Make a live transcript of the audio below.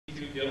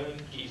Dylan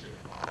Keiser.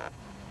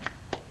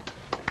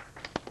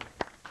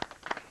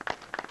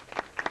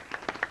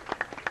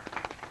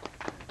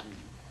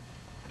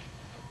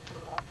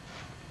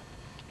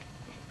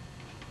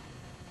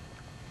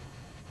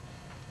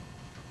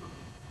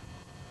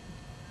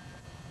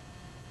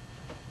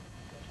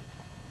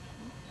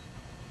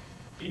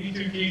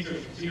 DB2 Keiser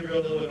from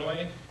Cedarville,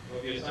 Illinois,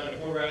 will be assigned to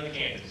Fort Riley,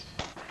 Kansas.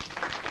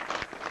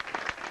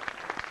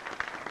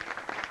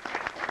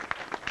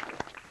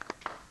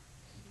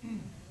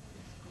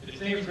 The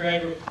distinguished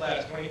graduate of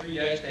class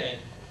 23-10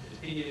 is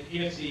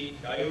PFC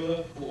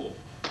Gayula Poole.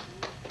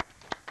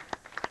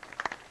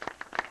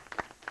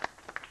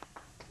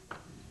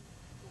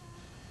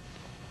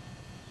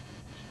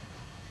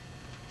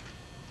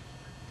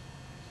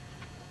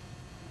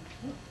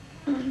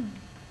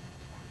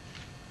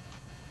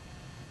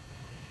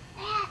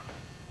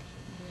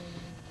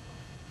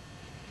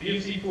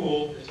 PFC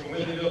Poole is from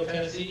Whitneyville,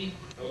 Tennessee,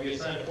 and will be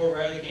assigned to Fort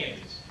Riley,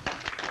 Kansas.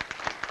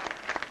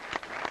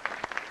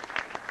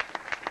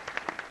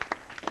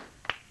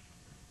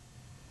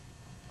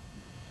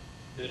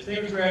 The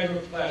distinguished graduate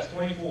of class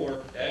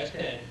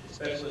 24-10 is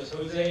Specialist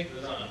Jose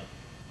Lozano.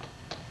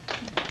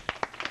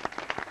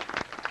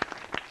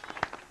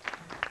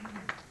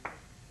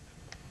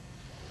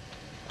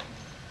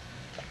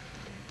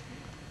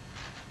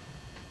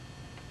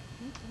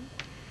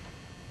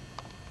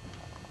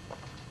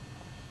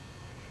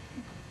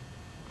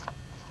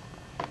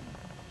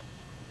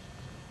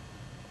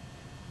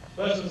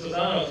 Specialist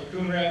Lozano is from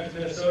Coon Rapids,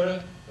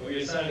 Minnesota, and will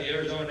be assigned to the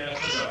Arizona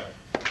National Guard.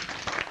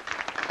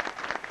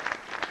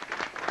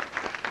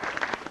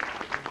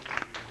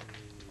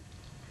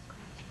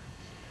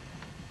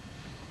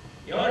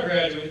 The honor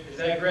graduate is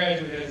that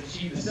graduate that has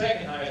achieved the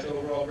second highest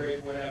overall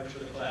grade point average for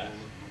the class.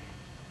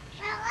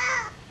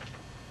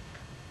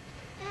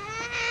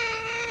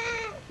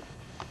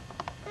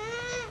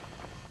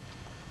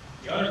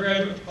 The honor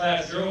graduate for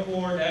class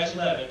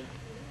 04-11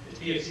 is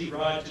PFC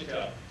Rod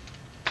Chikel.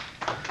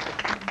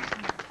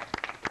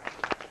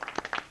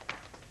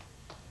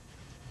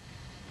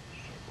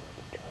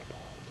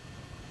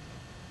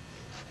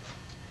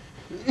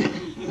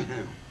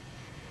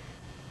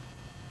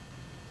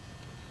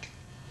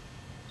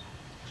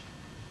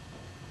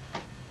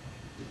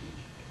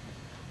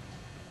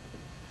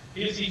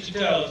 PFC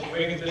Chitel is from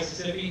Wiggins,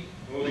 Mississippi,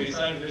 and will be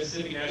assigned to the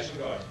Mississippi National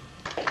Guard.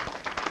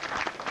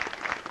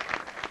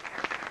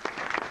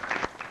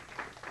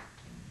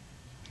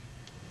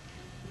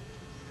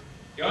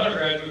 The honor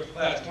graduate for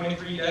class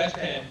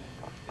 23-10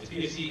 is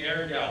PFC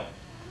Aaron Gallup.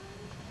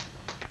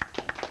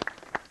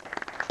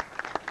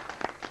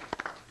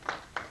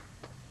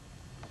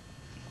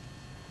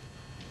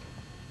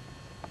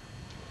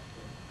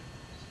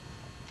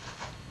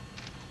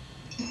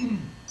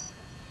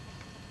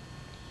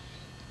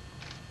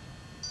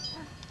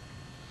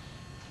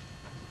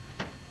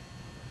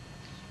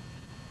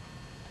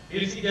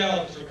 PFC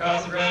Gallup is from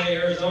Casa Grande,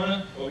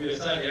 Arizona, and will be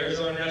assigned to the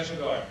Arizona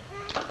National Guard.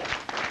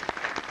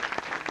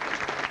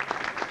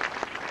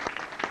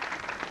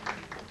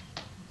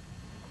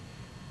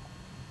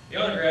 The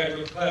honor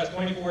graduate for class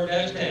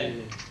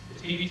 24-10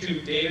 is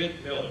PB2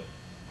 David Miller.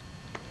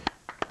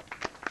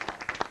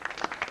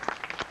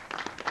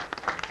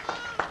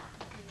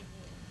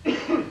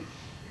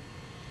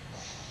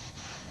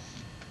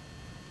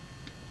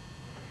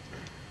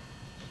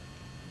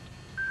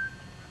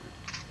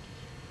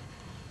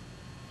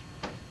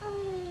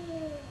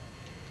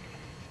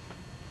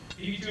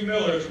 PB2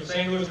 Miller is from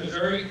St. Louis,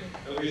 Missouri,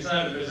 and will be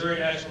assigned to the Missouri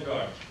National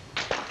Guard.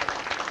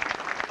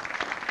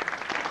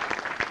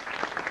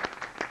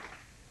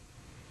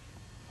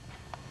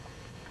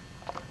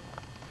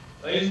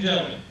 Ladies and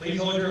gentlemen, please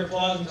hold your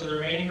applause until the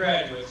remaining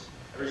graduates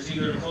have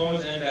received their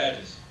diplomas and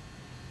badges.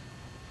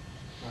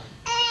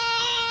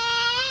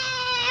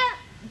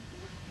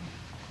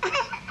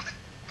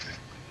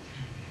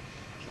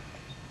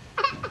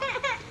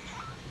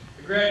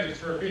 The graduates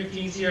for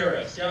 15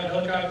 Sierra, Scout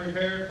Helicopter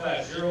Repair,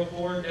 Class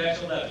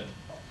 04-11.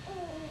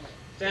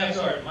 Staff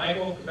Sergeant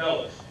Michael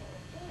Cabellos.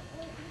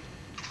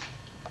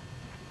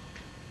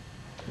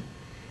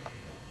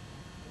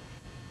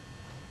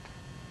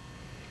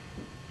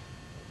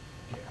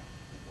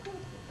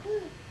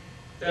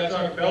 Staff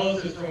Sergeant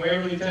Cabellos is from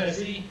Waverly,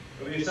 Tennessee,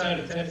 and will be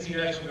assigned to the Tennessee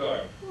National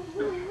Guard.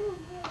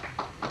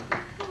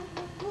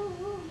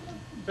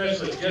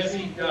 Specialist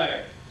Jesse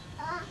Dyer.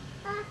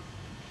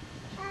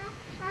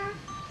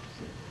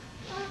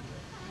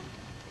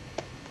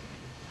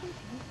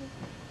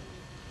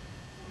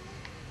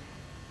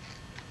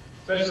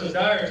 Specialist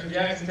Dyer is from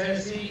Jackson,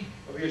 Tennessee,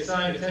 will be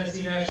assigned to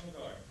Tennessee National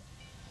Guard.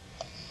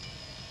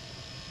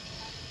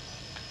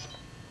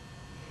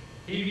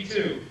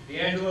 PB2,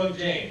 D'Angelo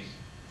James.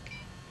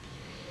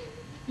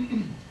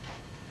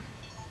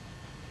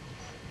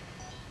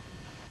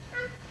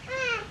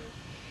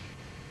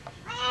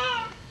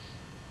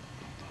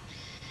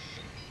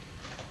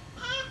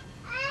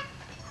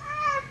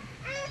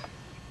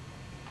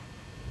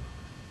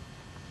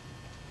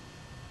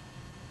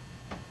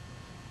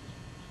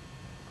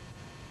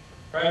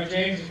 Private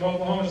James is from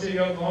Oklahoma City,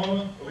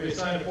 Oklahoma, will be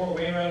assigned to Fort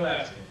Wainwright,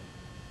 Alaska.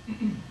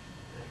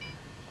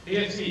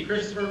 PFC,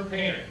 Christopher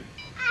Painter.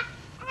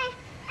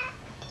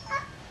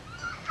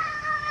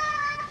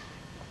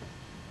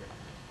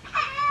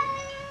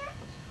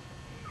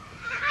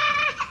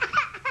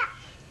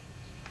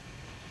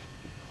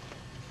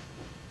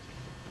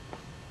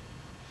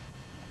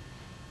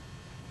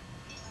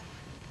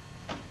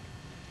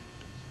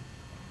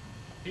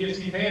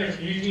 PFC Painters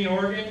from Eugene,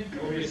 Oregon,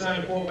 will be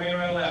assigned to Fort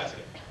Wainwright, Alaska.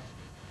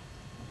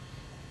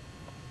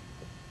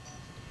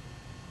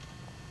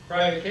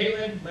 Private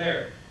Caitlin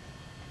Laird.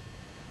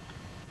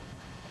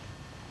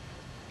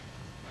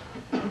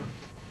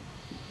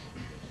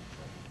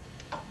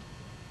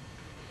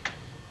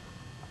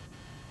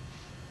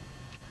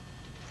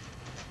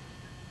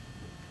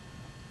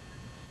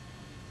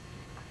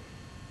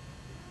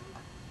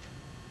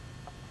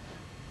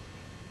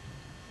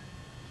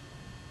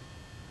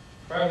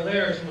 Private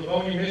Laird from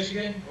Livonia,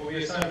 Michigan, will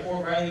be assigned to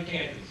Fort Riley,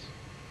 Kansas.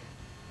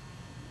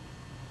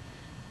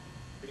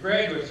 The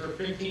graduates are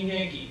 15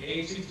 Yankee,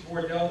 age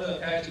 64 Delta,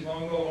 Apache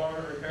Bongo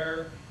Armor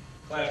Repair,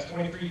 Class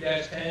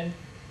 23-10.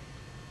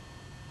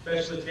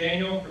 Specialist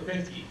Daniel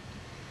Rapinski.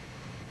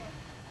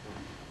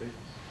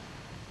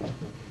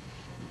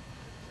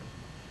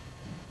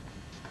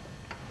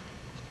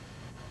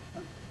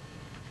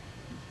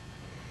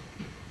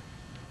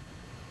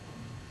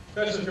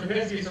 Specialist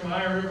Rapinski is from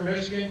Iron River,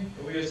 Michigan,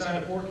 will be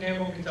assigned to Fort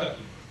Campbell,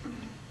 Kentucky.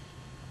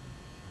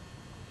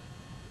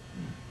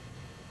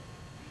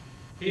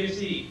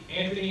 PFC,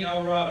 Anthony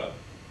Alvarado.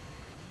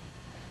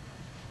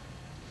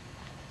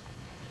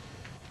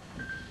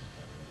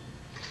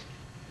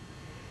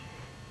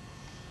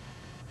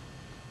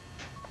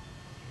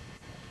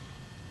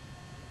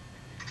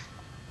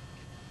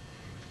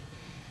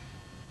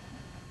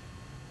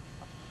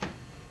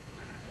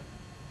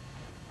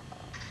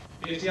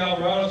 PFC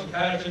Alvarado from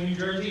Patterson, New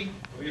Jersey,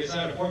 will be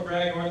assigned to Fort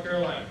Bragg, North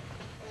Carolina.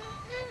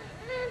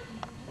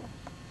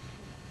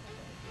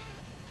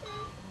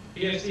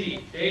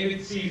 PFC,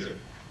 David Caesar.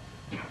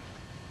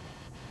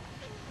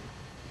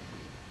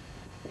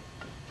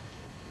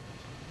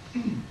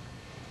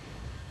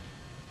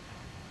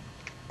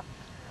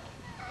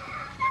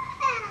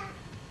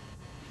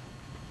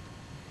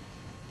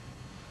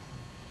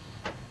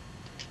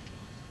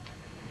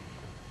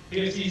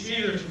 PFC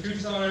Caesar from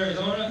Tucson,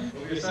 Arizona,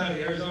 will be assigned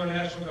to the Arizona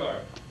National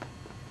Guard.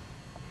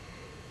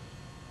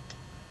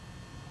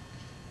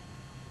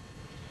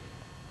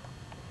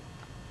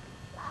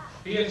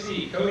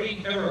 PFC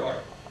Cody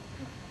Everhart.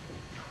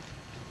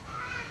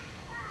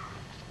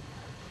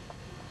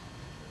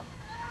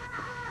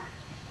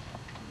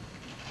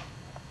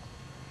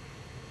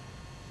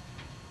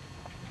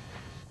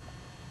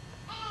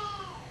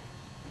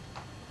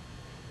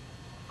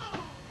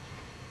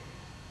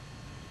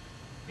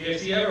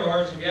 PFC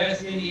Everhart from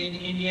Gadsden,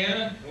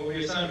 Indiana, will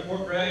be assigned to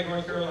Fort Bragg,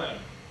 North Carolina.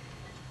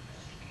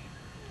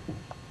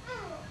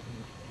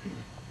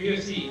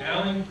 PFC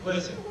Alan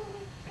Glisson.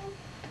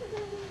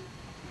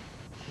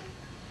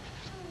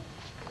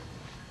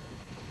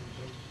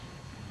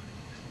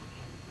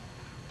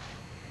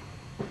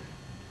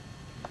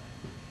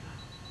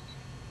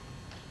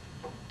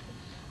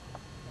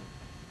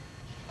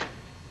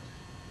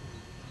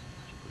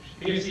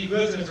 PFC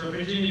Glisson from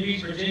Virginia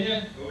Beach,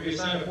 Virginia, will be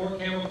assigned to Fort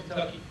Campbell,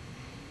 Kentucky.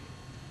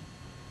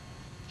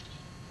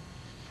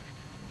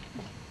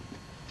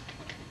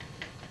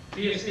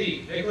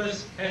 PFC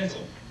Nicholas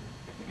Hensel.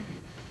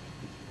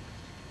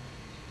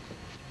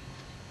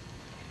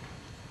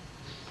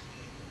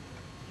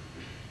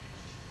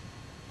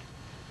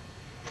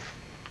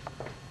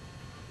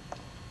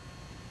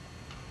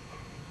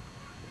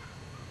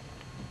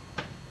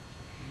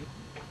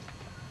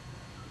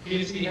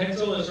 PFC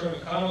Hensel is from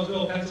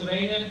Connellsville,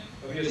 Pennsylvania,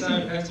 will be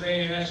assigned to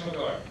Pennsylvania National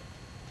Guard.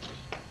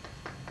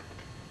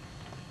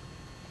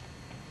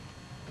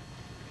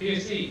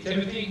 PFC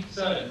Timothy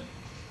Sutton.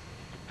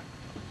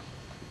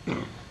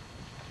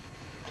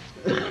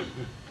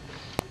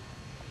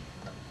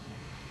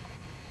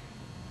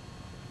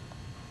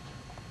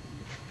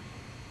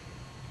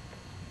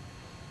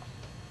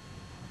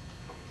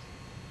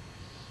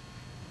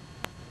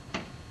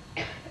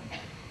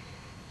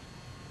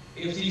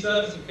 PFC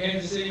Sutton from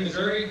Kansas City,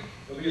 Missouri,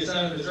 will be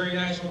assigned to the Missouri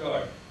National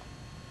Guard.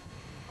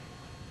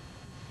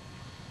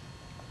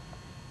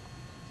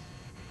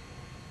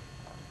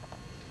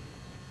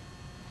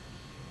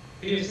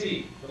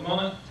 PFC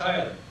Lamont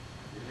Tyler.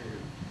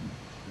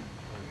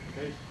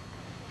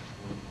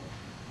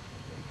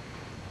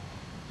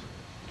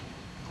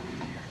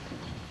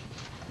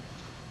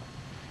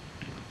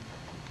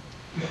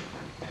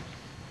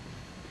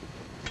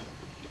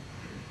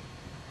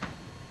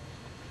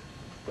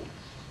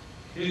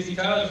 PFC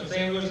Tyler from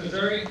St. Louis,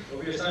 Missouri,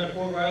 will be assigned to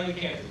Fort Riley,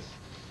 Kansas.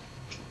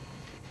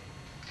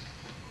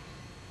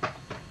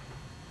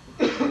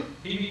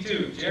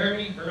 PB2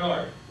 Jeremy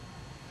Bernard.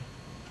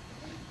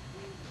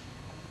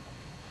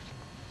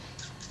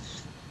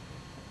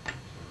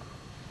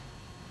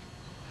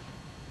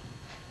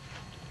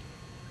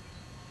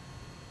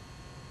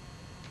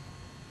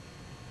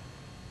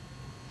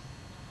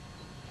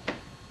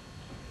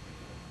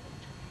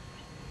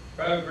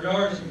 Private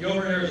Bernard is from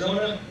Gilbert,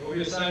 Arizona, will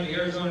be assigned to the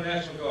Arizona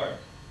National Guard.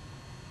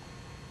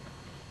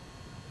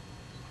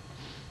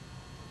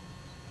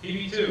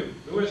 PB2,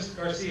 Luis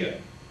Garcia.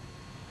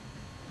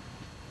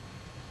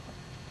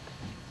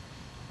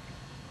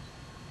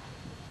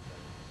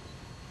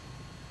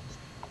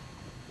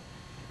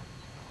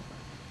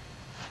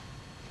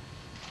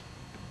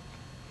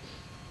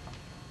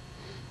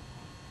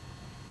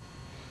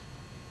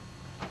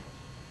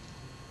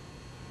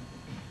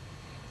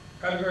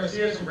 Private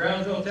Garcia is from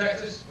Brownsville,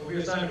 Texas, will be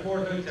assigned to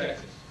Fort Hood,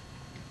 Texas.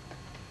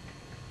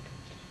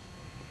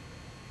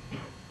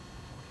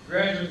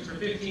 Graduates for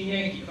 15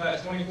 Yankee,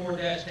 class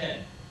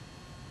 24-10.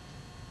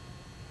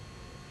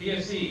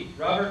 PFC,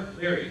 Robert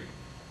Leary.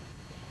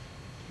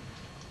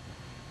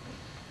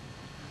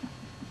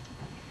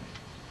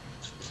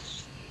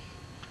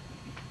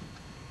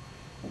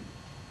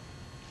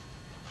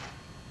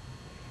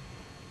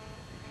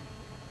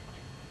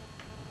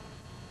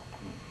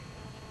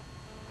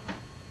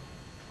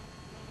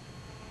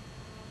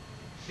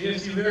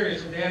 PFC Leary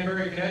is from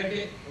Danbury,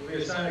 Connecticut, will be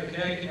assigned to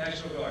Connecticut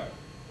National Guard.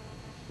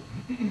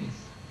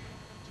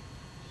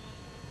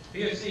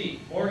 PFC,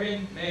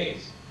 Morgan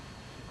Mays.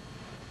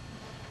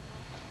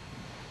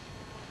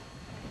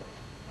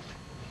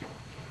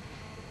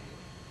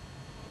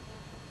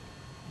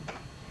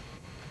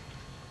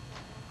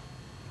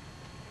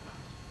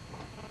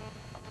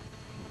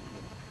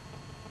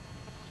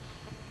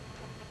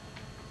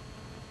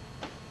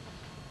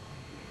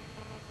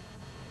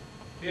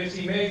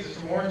 PFC Mays is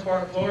from Orange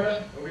Park,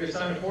 Florida, will be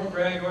assigned to Fort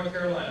Bragg, North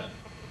Carolina.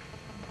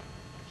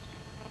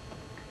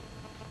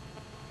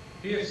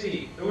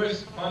 PFC,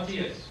 Luis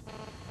Montias.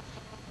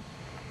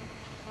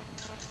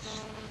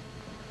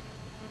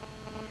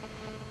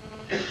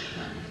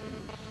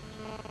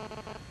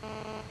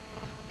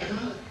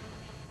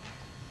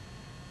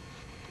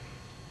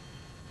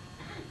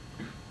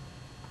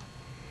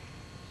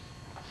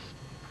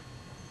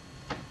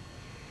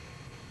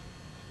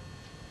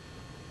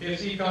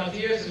 PFC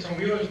Contias is from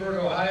Wheelersburg,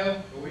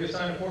 Ohio, will be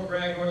assigned to Fort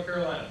Bragg, North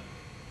Carolina.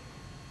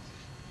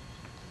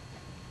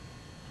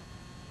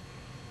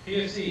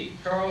 PFC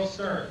Charles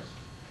Stearns.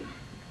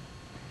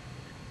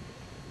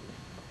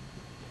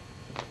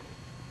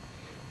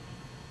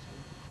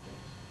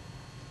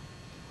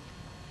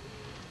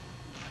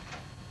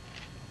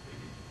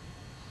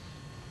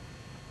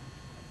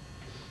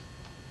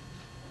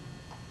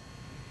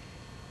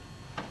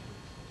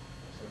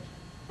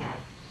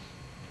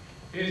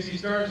 PFC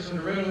Stearns is from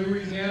DeRidder,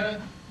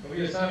 Louisiana, will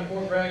be assigned to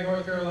Fort Bragg,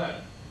 North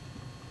Carolina.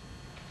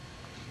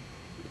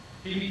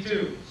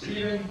 PB2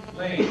 Stephen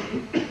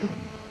Lane.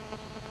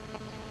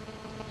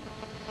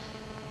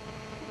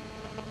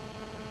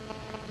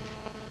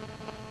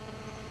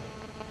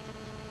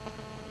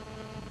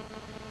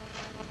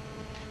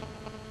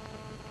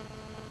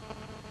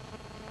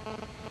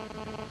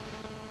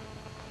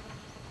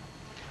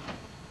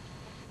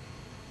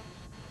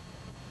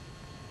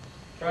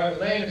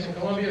 Private Lane is from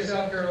Columbia,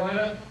 South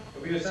Carolina,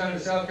 will be assigned to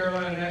the South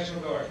Carolina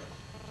National Guard.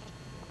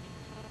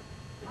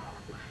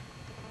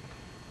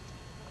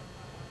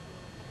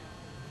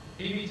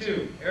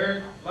 PB2,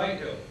 Eric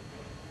Lighthill.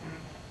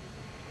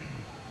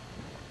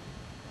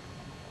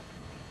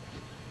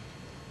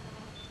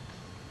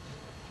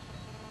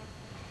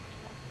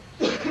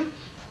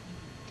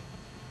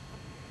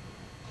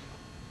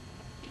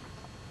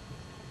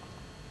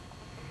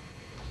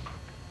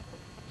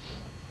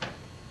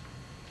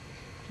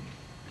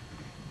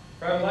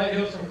 Private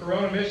Lighthill from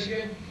Corona,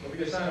 Michigan, will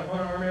be assigned to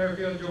Hunter Army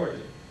Airfield,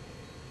 Georgia.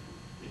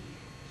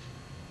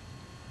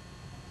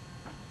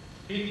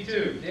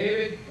 PB2,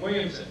 David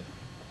Williamson.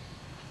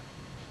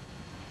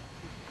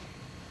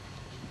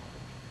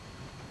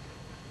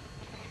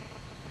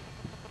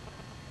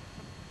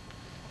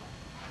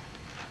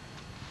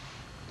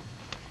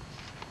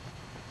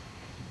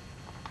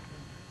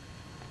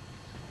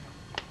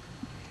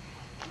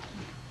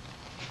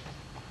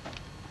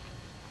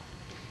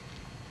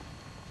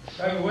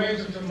 Private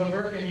Williamson from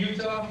Laverton,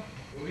 Utah,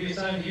 will be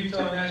assigned to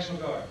Utah National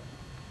Guard.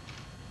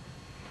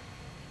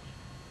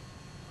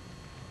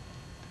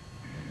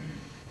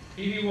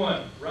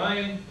 PB1,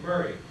 Ryan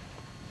Murray.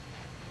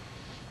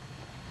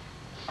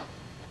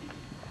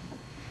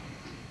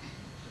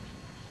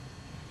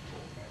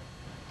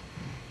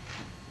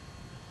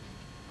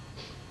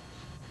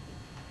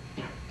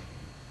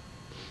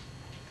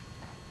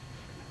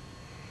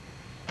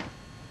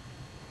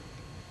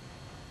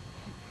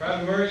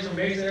 Private Murray from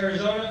Mesa,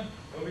 Arizona,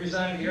 will be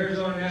assigned to the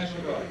Arizona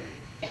National Guard.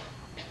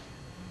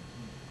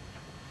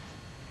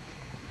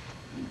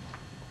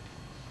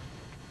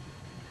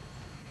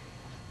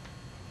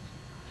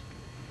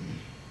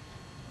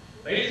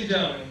 Ladies and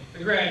gentlemen,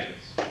 the graduates.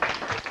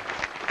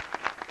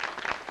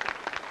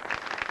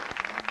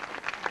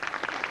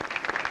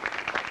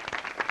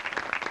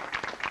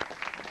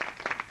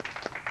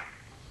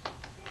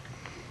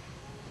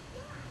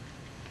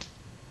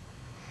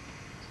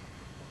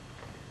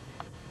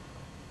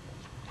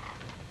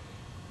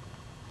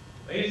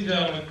 Ladies and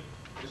gentlemen,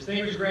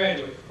 distinguished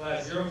graduate for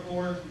class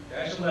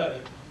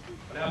 04-11,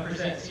 I now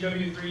present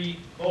CW3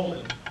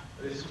 Bolden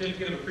with a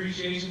certificate of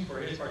appreciation for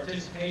his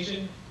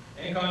participation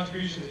and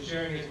contributions in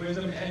sharing his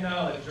wisdom and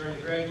knowledge during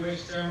the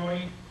graduation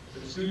ceremony for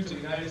the students of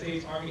the United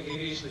States Army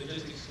Aviation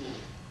Logistics School.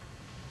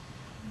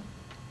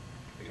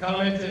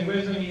 comments and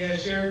wisdom he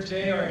has shared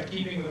today are in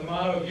keeping with the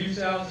motto of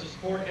USAL to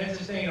support and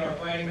sustain our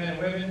fighting men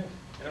and women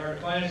and our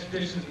finest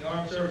traditions in the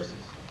armed services.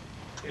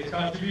 He has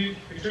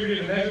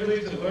contributed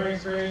immeasurably to the learning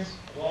experience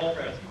of all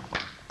present.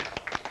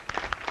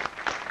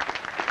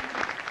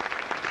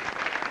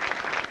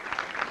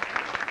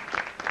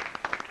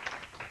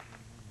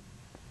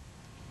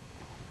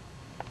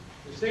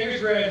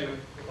 Distinguished graduate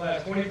of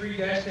class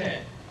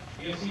 23-10,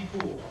 EFC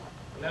Pool,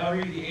 will now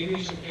read the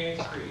Aviation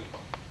Mechanics Creed.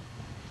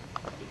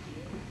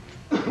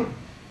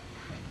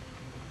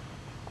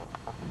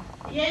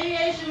 The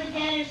Aviation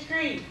Mechanics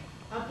Creed.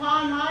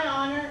 Upon my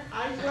honor,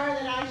 I swear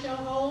that I shall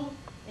hold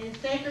in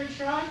sacred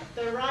trust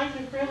the rights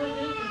and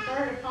privileges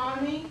conferred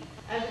upon me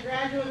as a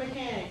graduate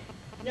mechanic,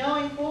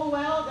 knowing full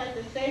well that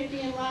the safety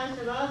and lives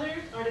of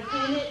others are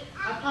dependent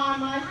upon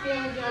my skill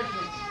and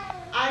judgment.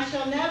 I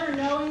shall never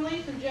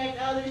knowingly subject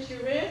others to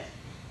risk,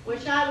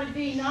 which I would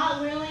be not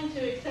willing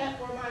to accept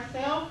for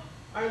myself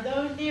or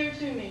those dear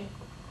to me.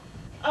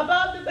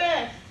 Above the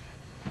best.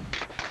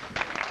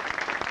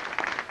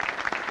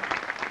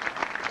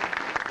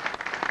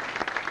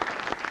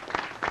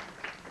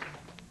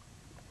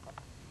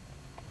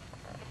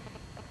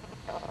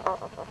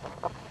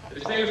 The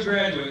distinguished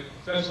graduate,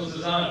 Specialist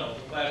Zazano,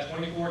 from class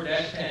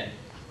 24-10,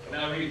 will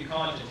now read the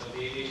contents of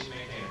the Aviation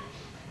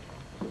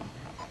Mechanics.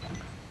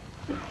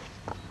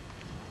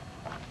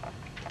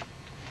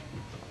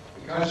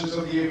 The conscience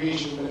of the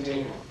aviation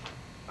maintainer.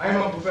 I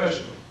am a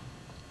professional.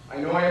 I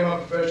know I am a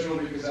professional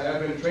because I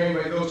have been trained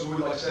by those who would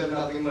like said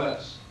nothing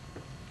less.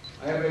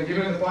 I have been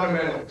given the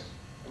fundamentals,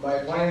 and by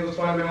applying those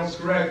fundamentals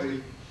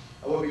correctly,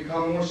 I will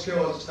become more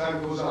skilled as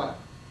time goes on.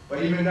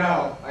 But even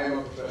now, I am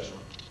a professional.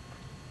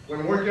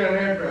 When working on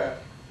an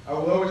aircraft, I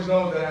will always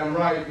know that I'm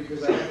right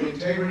because I have the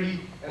integrity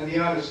and the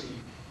honesty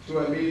to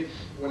admit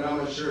when I'm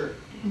unsure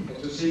and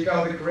to seek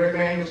out the correct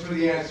manuals for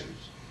the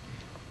answers.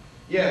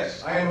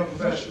 Yes, I am a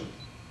professional.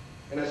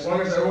 And as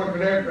long as I work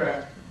on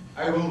aircraft,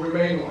 I will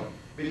remain one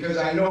because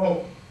I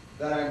know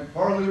that I'm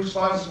partly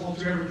responsible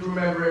to every crew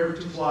member ever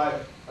to fly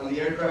on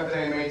the aircraft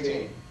that I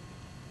maintain.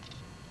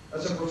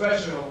 As a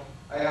professional,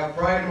 I have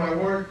pride in my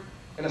work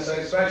and a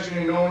satisfaction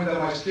in knowing that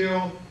my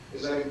skill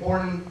is an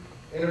important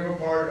integral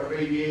part of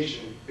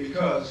aviation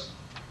because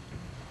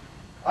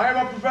I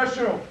am a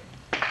professional.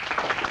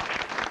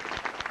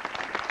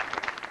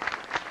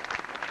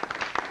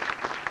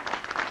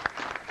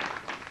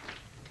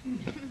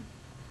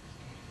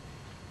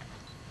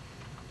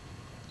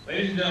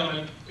 Ladies and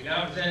gentlemen, we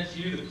now present to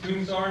you the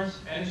platoon sergeants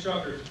and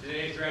instructors of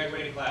today's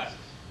graduating classes.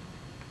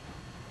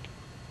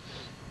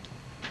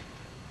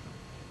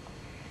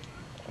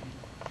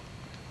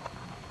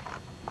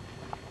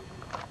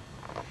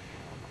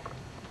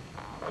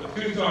 The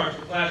platoon sergeants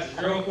for classes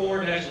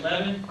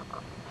 04-11,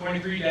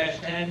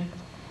 23-10,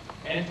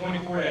 and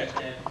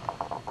 24-10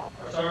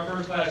 are Sergeant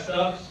First Class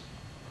Stubbs,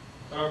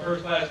 Sergeant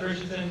First Class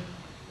Christensen, and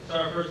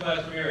Sergeant First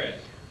Class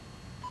Ramirez.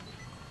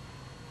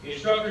 The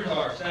instructors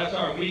are Staff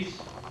Sergeant Weeks,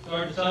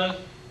 Sergeant Suggs,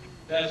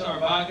 Staff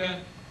Sergeant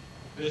Baca,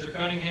 Mr.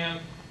 Cunningham,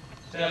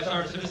 Staff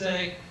Sergeant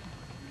Simisek,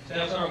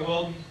 Staff Sergeant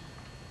Wilton,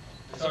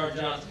 and Sergeant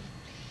Johnson.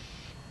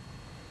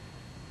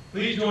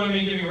 Please join me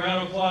in giving a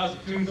round of applause to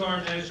platoon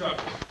sergeants and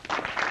instructors.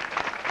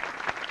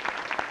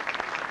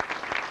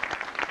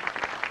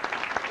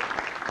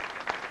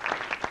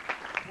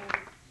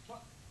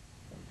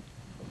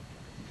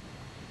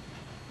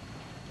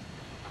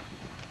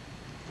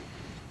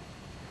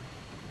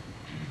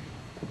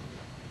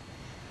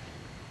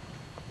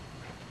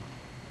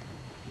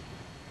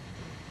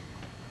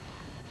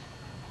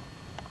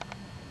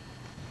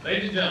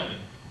 Ladies and gentlemen,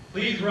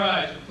 please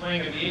rise for the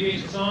playing of the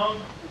aviation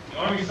song, the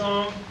Army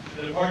song,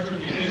 and the departure of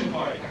the official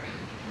party.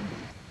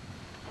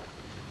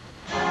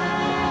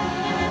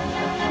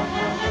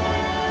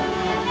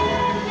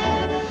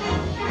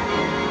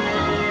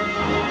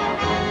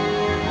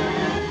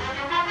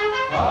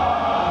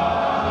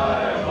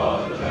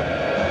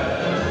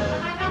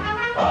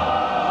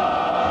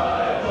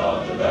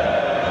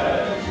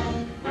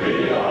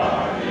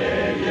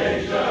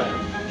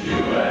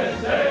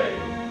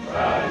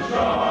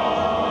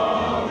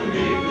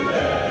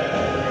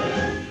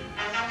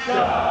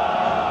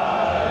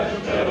 Skies are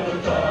filled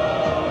with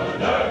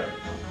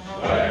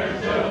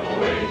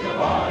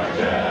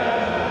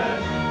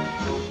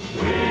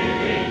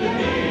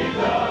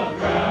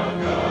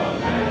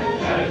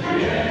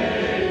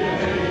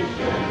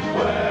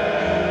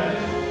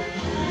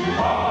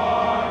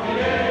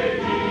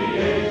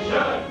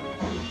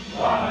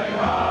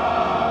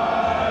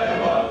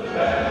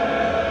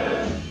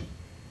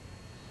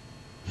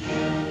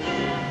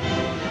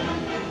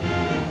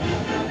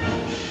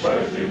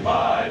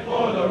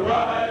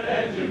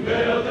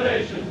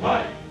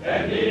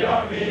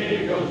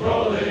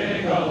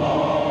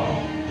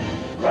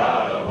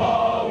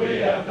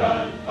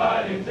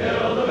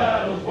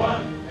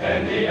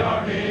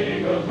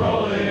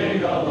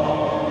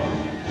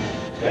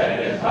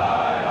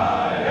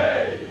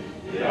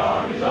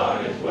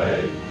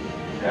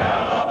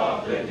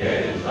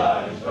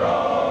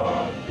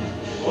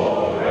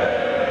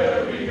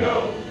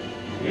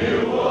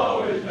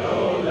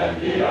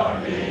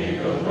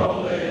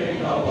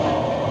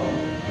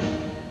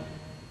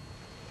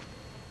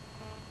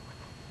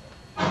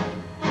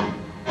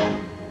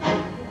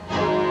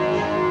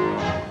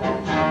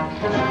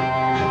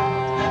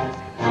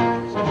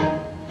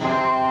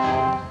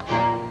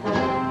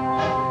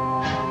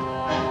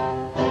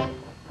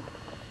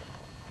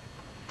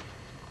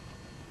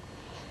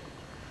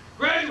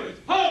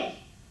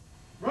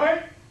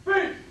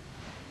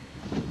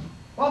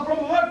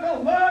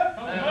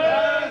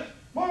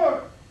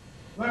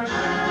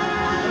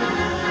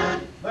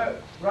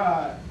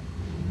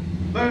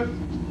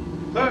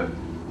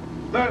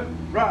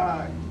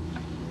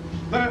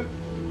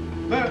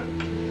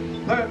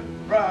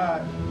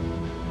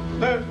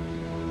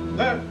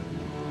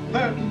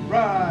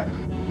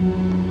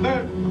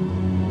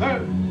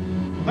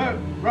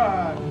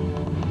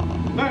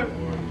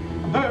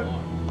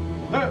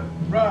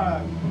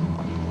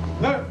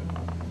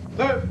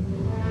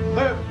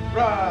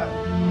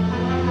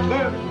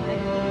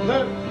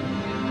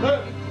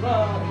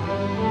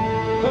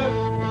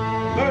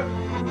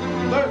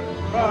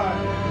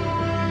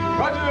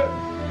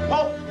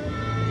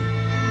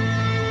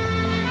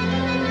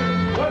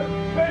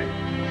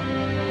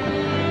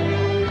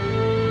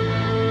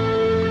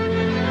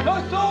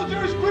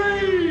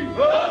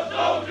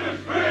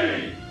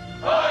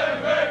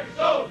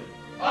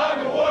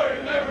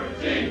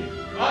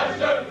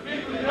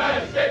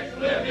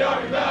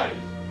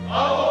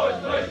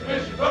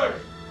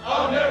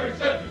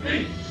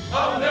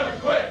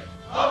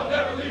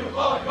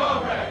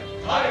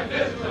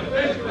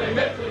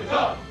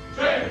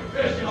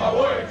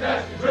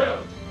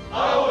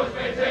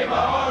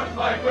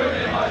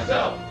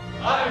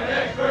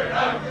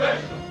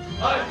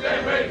I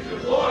stand ready to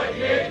deploy,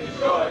 engage,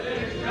 destroy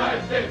in the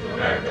United States of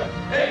America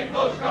in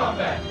close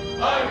combat.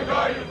 I am a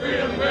guardian of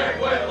freedom and the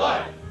American way of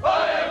life.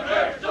 I am an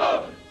American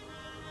soldier.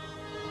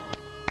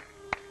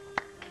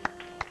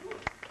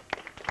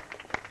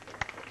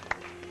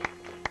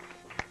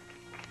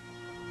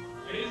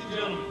 Ladies and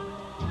gentlemen,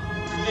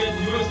 present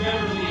the newest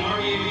members of the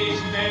Army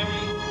Aviation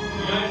family,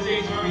 United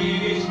States Army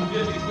Aviation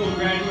Logistics School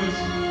graduates.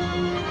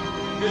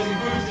 This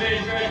concludes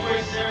today's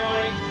graduation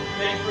ceremony.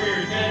 Thank you for your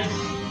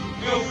attendance.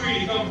 Feel free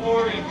to come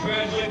forward and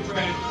congratulate the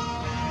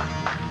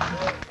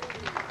graduates.